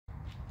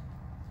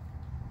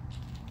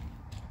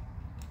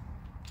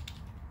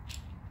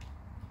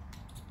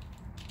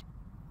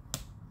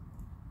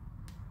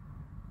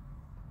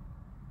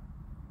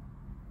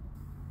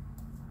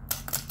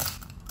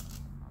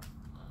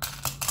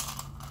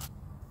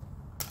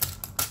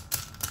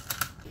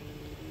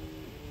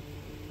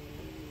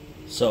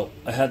So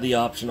I had the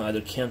option to either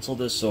cancel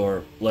this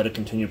or let it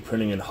continue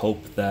printing and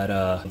hope that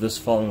this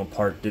falling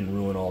apart didn't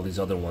ruin all these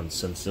other ones,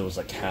 since it was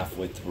like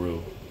halfway through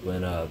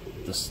when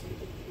this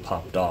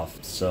popped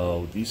off.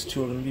 So these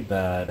two are going to be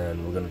bad,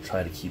 and we're going to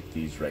try to keep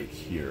these right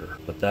here.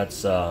 But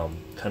that's kind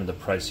of the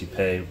price you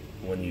pay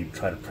when you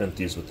try to print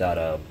these without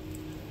a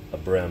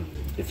brim.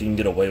 If you can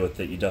get away with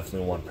it, you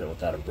definitely want to print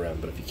without a brim,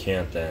 but if you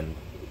can't, then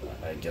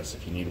I guess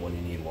if you need one,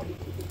 you need one.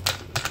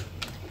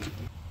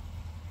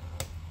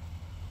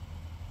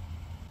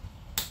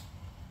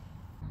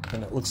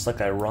 And it looks like,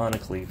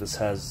 ironically, this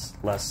has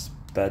less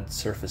bed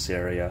surface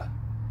area,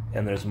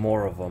 and there's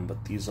more of them,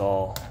 but these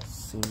all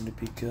seem to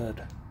be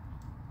good.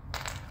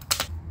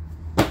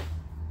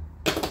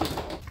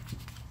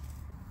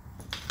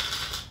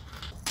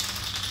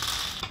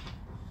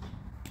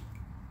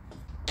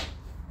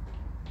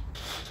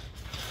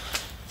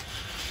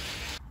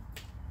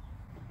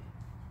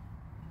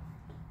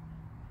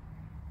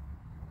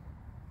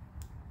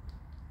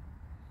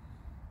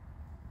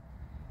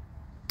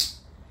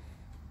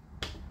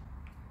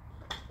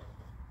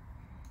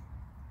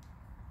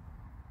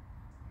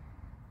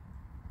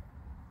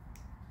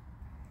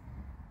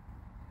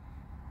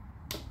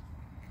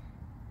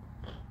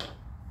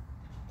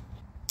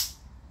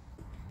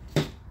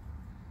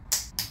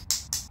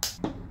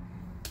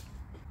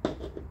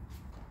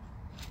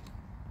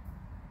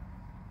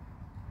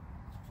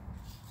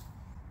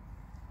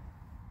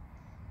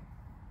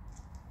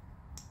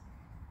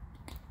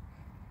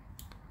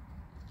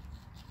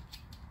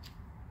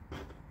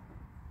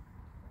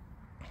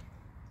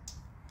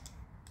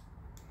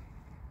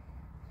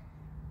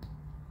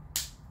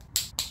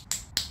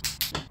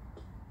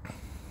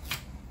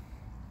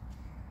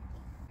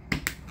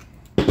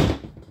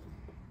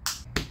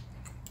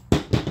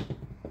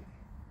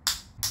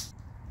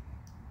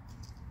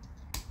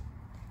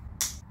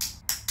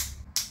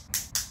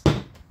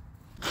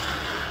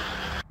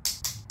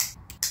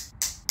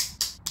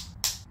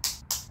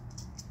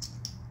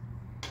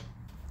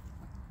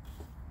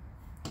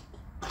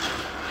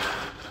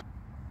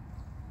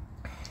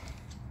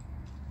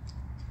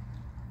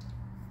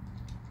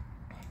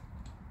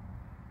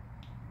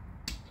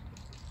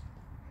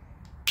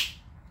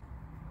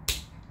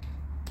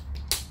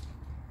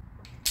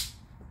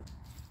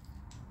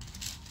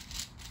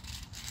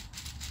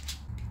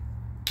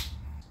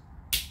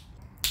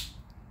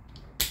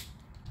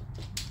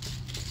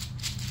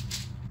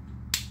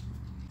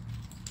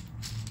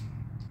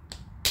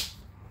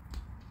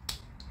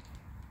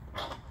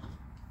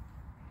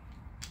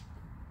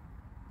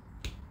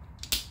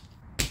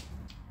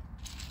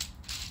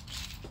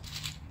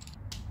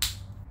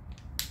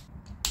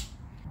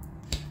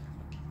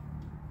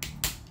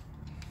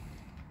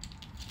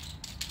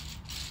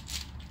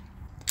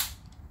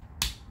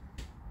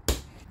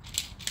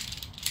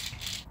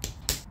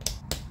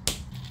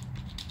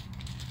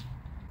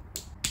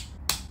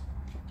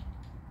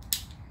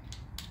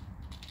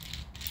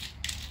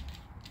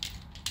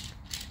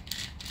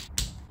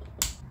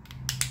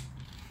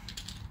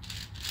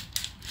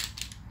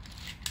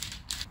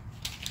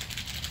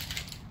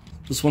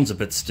 This one's a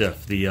bit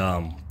stiff.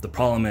 The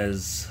problem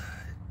is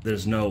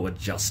there's no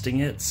adjusting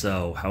it,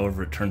 so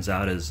however it turns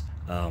out is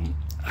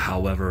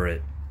however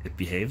it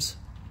behaves.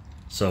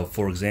 So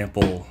for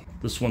example,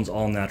 this one's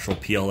all natural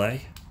PLA,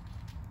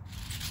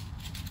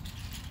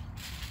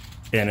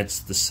 and it's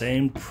the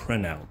same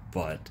printout,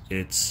 but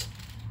it's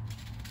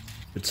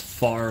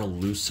far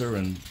looser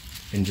and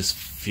just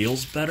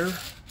feels better.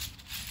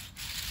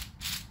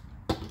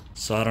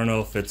 So I don't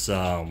know if it's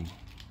you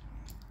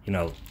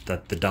know,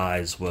 that the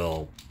dies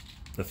will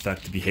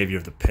affect the behavior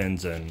of the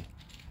pins and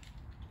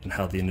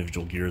how the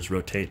individual gears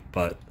rotate,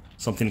 but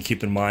something to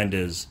keep in mind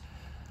is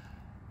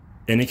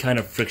any kind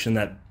of friction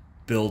that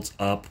builds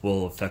up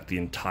will affect the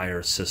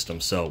entire system.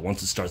 So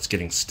once it starts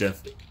getting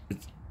stiff,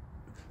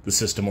 the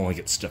system only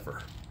gets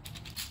stiffer.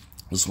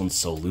 This one's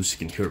so loose you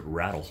can hear it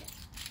rattle,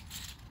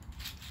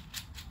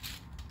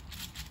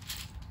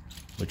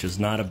 which is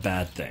not a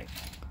bad thing.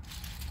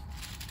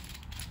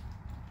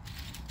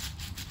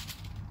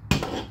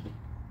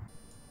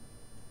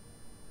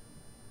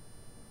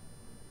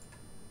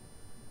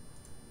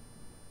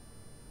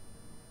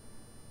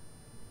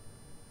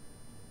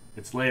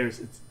 It's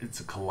layers, it's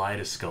a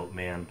kaleidoscope,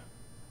 man.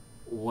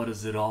 What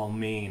does it all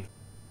mean?